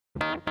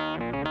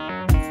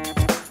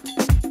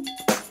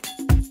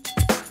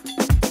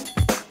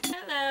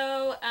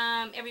Hello,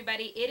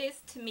 everybody. It is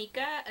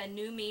Tamika, a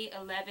new me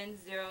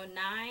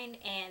 1109,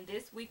 and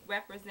this week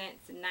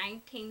represents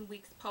 19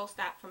 weeks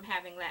post-op from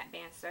having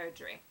LapBand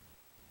surgery.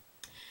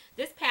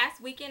 This past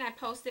weekend, I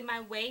posted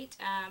my weight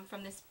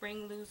from the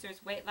Spring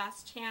Losers Weight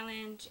Loss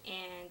Challenge,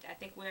 and I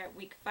think we're at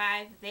week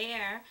 5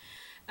 there,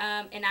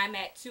 and I'm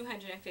at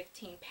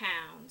 215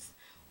 pounds.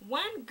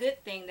 One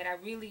good thing that I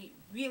really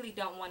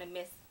don't want to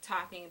miss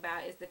talking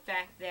about is the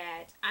fact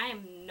that I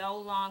am no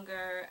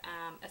longer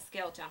a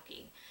scale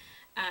junkie.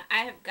 I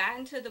have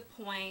gotten to the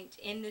point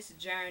in this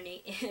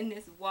journey, in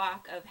this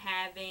walk of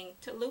having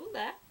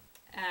Tallulah,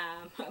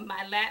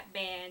 my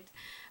LapBand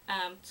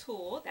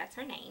tool, that's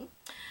her name.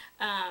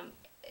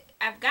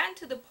 I've gotten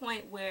to the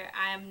point where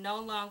I am no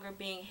longer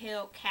being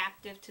held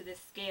captive to the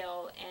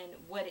scale and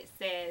what it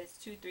says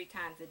 2-3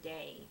 times a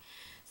day.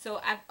 So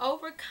I've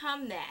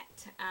overcome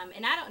that,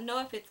 and I don't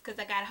know if it's because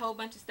I got a whole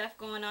bunch of stuff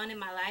going on in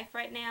my life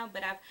right now,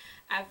 but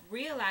I've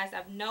realized,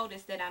 I've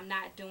noticed that I'm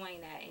not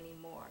doing that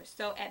anymore.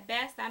 So at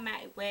best, I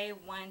might weigh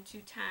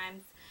 1-2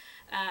 times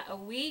a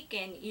week,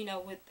 and you know,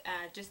 with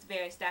just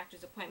various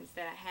doctor's appointments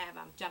that I have,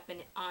 I'm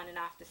jumping on and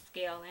off the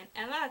scale,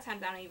 and a lot of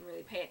times I don't even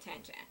really pay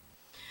attention.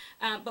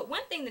 But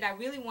one thing that I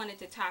really wanted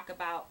to talk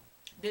about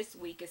this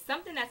week is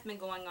something that's been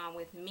going on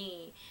with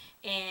me,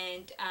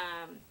 and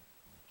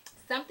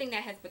something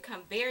that has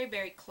become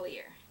very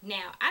clear.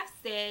 Now, I've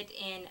said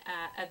in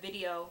a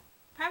video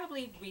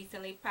probably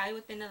recently, probably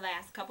within the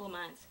last couple of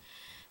months,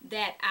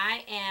 that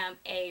I am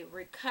a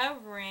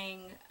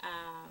recovering,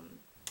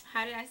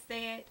 how did I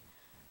say it?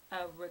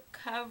 A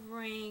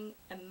recovering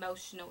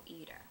emotional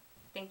eater.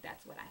 I think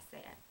that's what I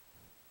said.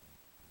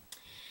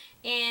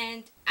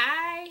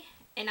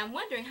 And I'm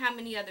wondering how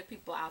many other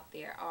people out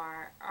there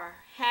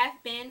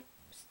have been,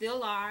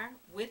 still are,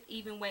 with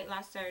even weight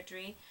loss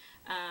surgery,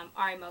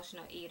 are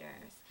emotional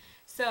eaters.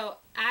 So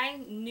I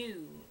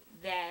knew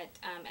that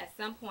at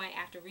some point,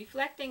 after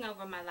reflecting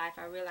over my life,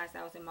 I realized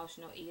I was an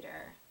emotional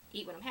eater.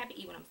 Eat when I'm happy,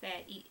 eat when I'm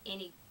sad, eat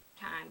any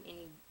time,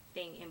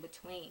 anything in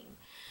between.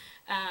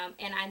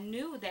 And I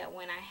knew that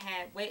when I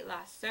had weight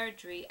loss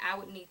surgery, I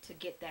would need to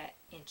get that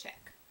in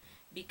check,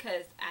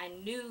 because I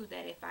knew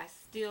that if I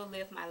still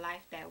lived my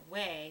life that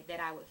way, that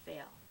I would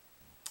fail.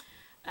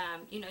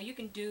 You know, you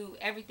can do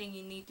everything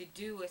you need to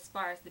do as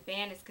far as the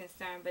band is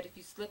concerned, but if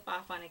you slip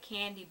off on a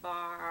candy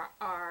bar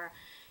or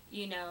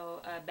you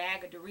know, a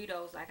bag of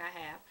Doritos like I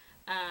have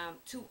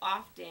too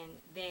often,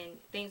 then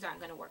things aren't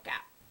going to work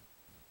out.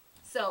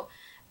 So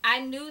I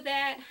knew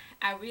that.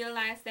 I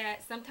realized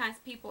that. Sometimes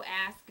people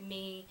ask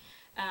me,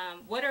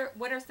 what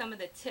are some of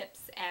the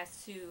tips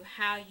as to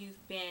how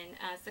you've been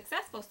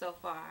successful so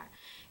far?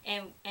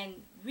 And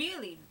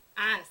really,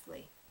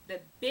 honestly, the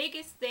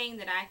biggest thing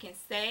that I can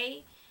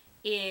say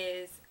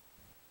is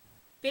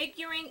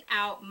figuring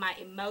out my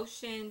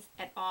emotions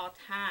at all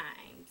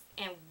times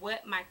and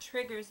what my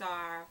triggers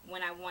are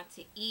when I want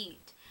to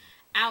eat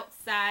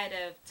outside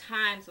of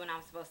times when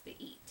I'm supposed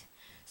to eat.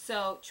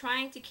 So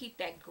trying to keep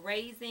that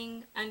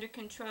grazing under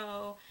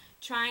control,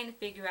 trying to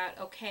figure out,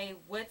 okay,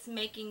 what's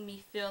making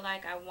me feel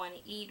like I want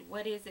to eat?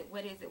 What is it?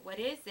 What is it? What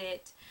is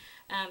it?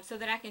 So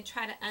that I can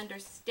try to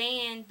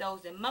understand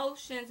those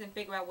emotions and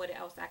figure out what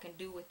else I can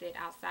do with it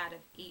outside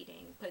of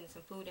eating, putting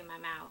some food in my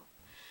mouth.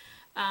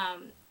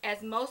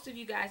 As most of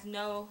you guys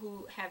know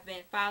who have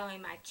been following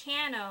my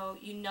channel,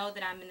 you know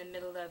that I'm in the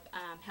middle of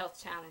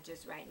health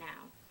challenges right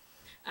now.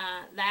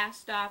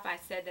 Last off, I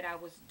said that I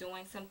was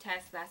doing some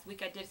tests. Last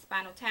week I did a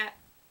spinal tap.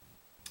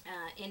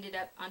 Ended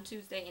up on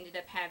Tuesday, ended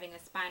up having a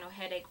spinal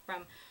headache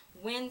from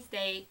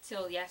Wednesday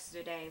till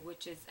yesterday,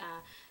 which is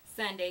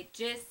Sunday.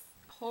 Just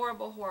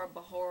horrible.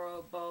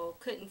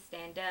 Couldn't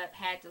stand up,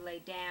 had to lay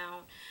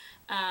down.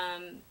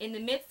 In the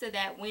midst of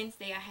that,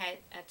 Wednesday I had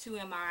 2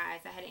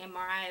 MRIs. I had an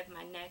MRI of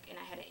my neck and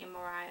I had an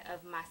MRI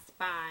of my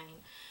spine.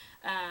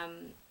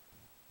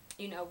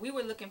 You know, we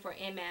were looking for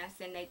MS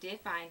and they did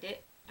find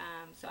it.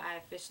 So I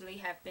officially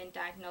have been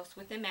diagnosed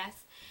with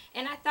MS.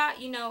 And I thought,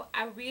 you know,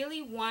 I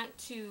really want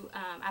to,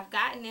 I've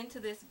gotten into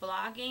this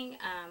blogging.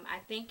 I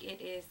think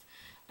it is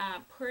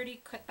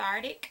pretty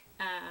cathartic.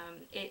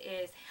 It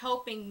is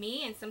helping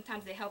me, and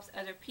sometimes it helps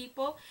other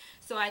people.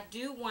 So I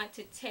do want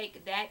to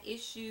take that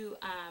issue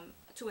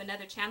to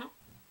another channel.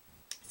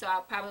 So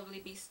I'll probably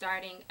be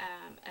starting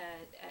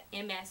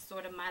a MS,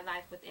 sort of my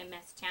life with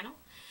MS channel.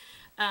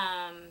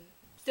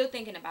 Still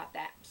thinking about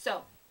that.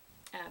 So,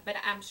 but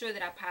I'm sure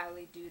that I'll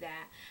probably do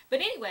that. But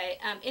anyway,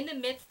 in the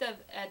midst of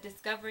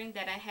discovering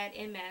that I had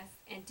MS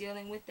and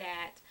dealing with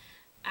that,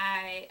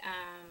 I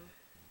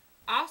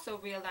also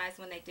realized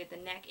when they did the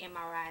neck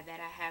MRI that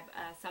I have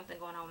something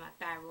going on with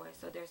my thyroid.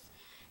 So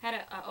had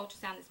an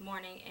ultrasound this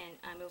morning,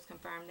 and it was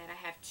confirmed that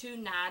I have 2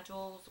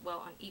 nodules, well,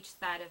 on each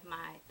side of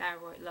my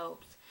thyroid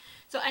lobes.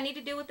 So I need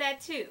to deal with that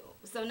too.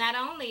 So not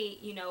only,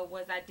 you know,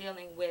 was I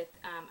dealing with,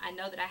 I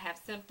know that I have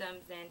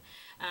symptoms,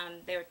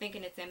 and they were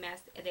thinking it's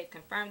MS. They've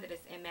confirmed that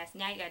it's MS.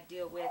 Now you got to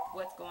deal with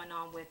what's going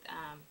on with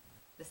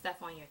the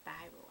stuff on your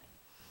thyroid.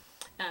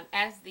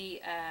 As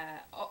the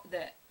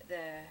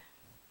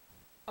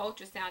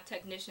ultrasound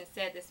technician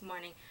said this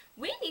morning,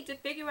 we need to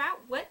figure out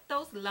what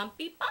those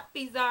lumpy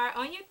bumpies are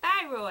on your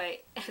thyroid.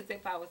 As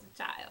if I was a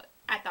child.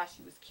 I thought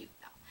she was cute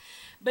though.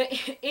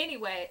 But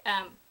anyway,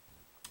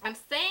 I'm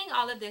saying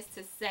all of this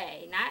to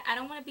say, I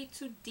don't want to be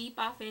too deep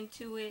off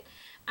into it.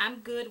 I'm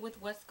good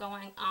with what's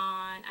going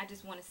on. I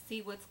just want to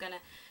see what's going to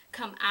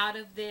come out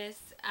of this.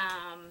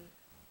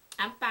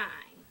 I'm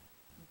fine.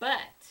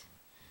 But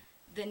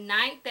the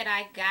night that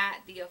I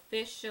got the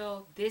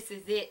official "this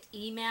is it"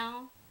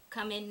 email,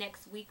 come in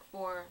next week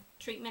for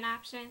treatment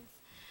options,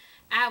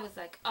 I was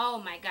like, oh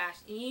my gosh.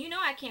 You know,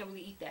 I can't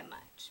really eat that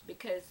much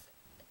because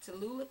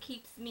Tallulah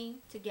keeps me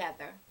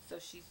together. So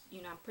she's,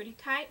 you know, I'm pretty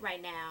tight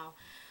right now.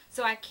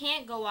 So I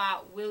can't go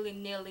out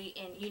willy-nilly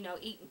and, you know,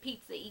 eating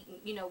pizza, eating,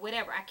 you know,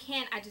 whatever.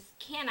 I just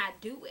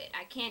cannot do it.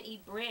 I can't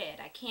eat bread.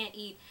 I can't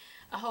eat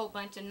a whole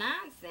bunch of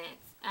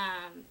nonsense.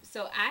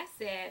 So I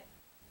said,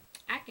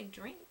 I can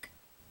drink.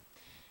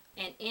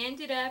 And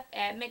ended up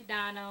at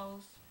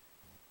McDonald's,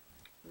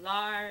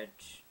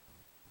 large,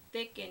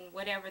 thick, and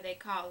whatever they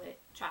call it,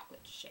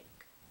 chocolate shake.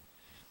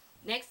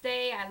 Next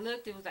day, I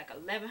looked, it was like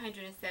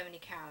 1,170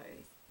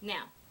 calories.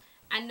 Now,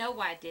 I know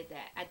why I did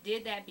that. I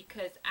did that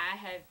because I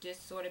have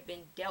just sort of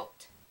been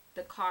dealt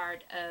the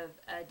card of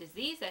a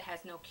disease that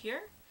has no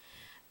cure.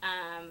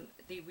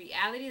 The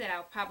reality that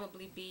I'll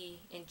probably be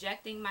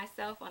injecting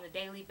myself on a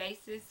daily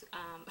basis,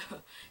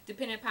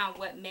 depending upon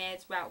what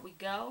meds route we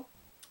go,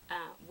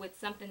 with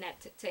something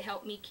that to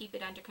help me keep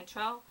it under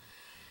control.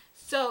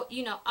 So,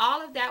 you know,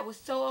 all of that was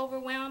so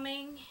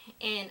overwhelming,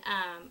 and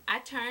I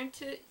turned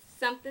to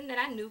something that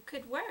I knew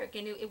could work,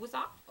 and it was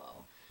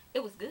awful.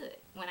 It was good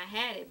when I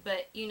had it,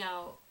 but, you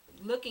know,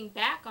 looking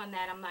back on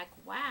that, I'm like,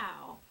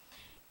 wow,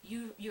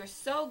 you're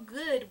so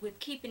good with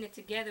keeping it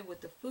together with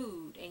the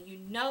food, and you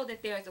know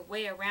that there's a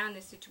way around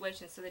this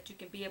situation so that you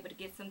can be able to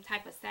get some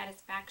type of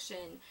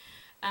satisfaction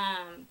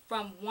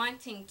from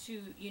wanting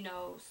to, you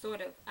know,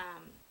 sort of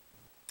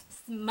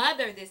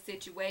smother this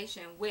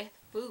situation with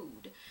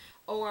food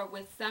or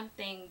with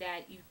something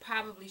that you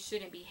probably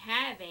shouldn't be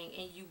having,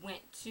 and you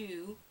went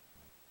to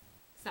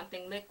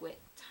something liquid,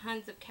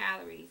 tons of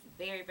calories,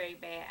 very, very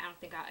bad. I don't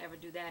think I'll ever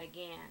do that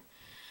again.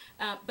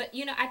 But,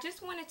 you know, I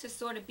just wanted to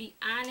sort of be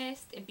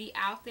honest and be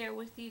out there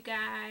with you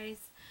guys.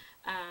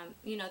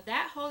 You know,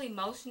 that whole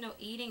emotional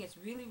eating is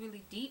really,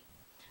 really deep.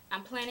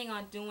 I'm planning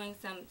on doing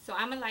so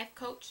I'm a life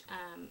coach,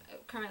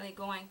 currently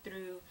going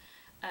through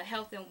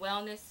health and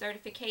wellness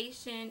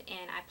certification,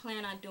 and I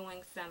plan on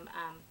doing some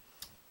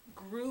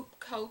group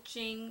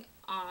coaching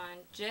on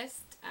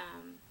just,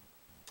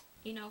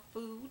 you know,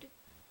 food,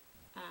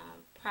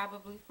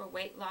 probably for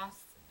weight loss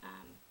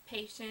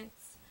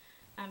patients,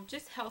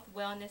 just health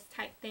wellness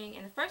type thing.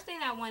 And the first thing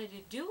that I wanted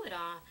to do it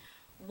on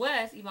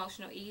was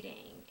emotional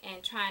eating,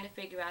 and trying to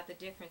figure out the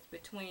difference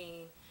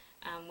between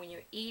when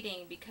you're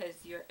eating because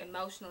you're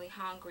emotionally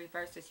hungry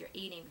versus you're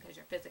eating because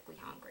you're physically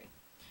hungry.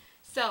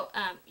 So,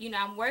 you know,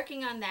 I'm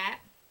working on that,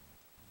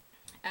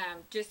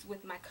 just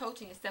with my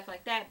coaching and stuff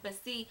like that. But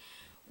see,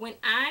 when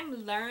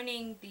I'm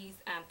learning these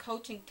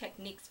coaching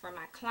techniques for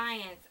my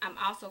clients, I'm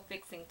also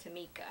fixing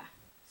Tamika.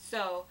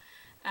 So,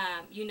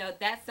 you know,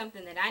 that's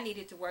something that I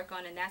needed to work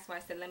on, and that's why I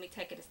said, let me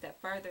take it a step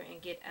further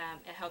and get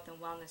a health and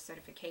wellness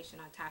certification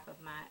on top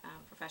of my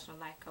professional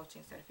life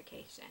coaching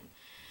certification.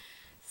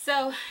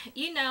 So,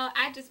 you know,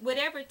 I just,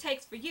 whatever it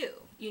takes for you.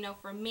 You know,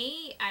 for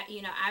me,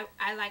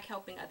 I like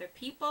helping other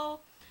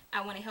people.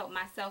 I want to help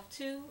myself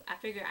too. I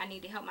figure I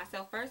need to help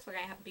myself first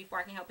before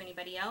I can help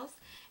anybody else.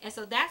 And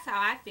so that's how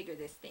I figure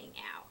this thing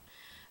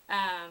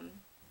out.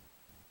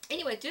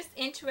 Anyway, just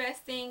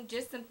interesting,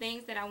 just some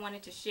things that I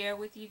wanted to share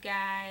with you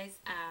guys.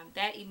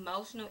 That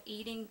emotional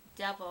eating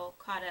devil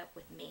caught up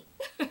with me.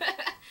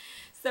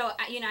 So,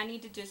 you know, I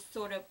need to just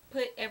sort of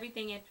put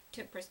everything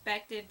into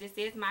perspective. This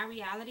is my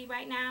reality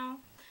right now.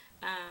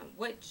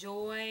 What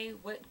joy,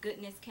 what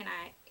goodness can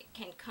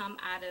come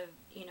out of,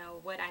 you know,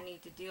 what I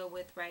need to deal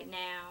with right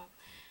now?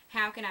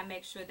 How can I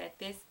make sure that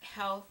these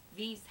health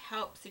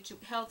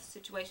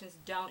situations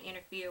don't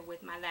interfere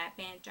with my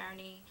LapBand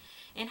journey?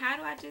 And how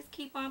do I just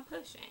keep on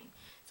pushing?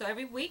 So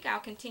every week I'll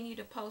continue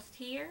to post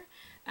here.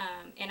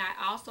 And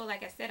I also,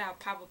 like I said, I'll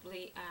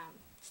probably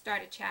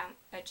start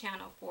a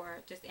channel for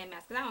just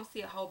MS, because I don't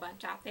see a whole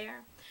bunch out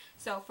there.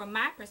 So from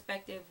my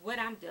perspective, what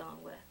I'm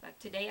dealing with, like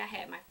today I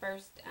had my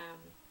first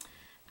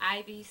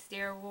IV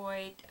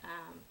steroid,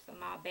 so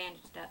I'm all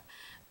bandaged up,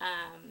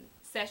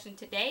 session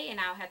today, and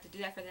I'll have to do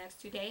that for the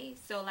next 2 days.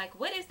 So, like,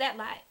 what is that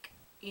like?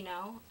 You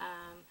know,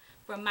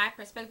 from my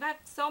perspective, I have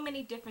so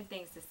many different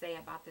things to say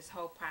about this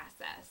whole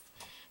process,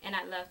 and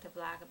I'd love to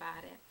vlog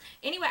about it.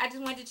 Anyway, I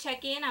just wanted to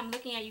check in. I'm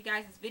looking at you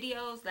guys'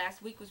 videos.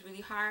 Last week was really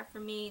hard for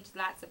me, just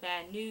lots of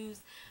bad news,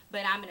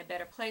 but I'm in a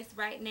better place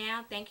right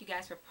now. Thank you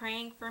guys for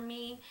praying for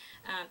me.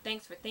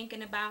 Thanks for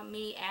thinking about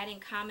me, adding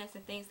comments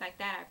and things like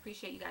that. I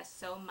appreciate you guys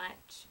so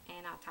much,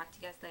 and I'll talk to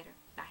you guys later.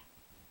 Bye.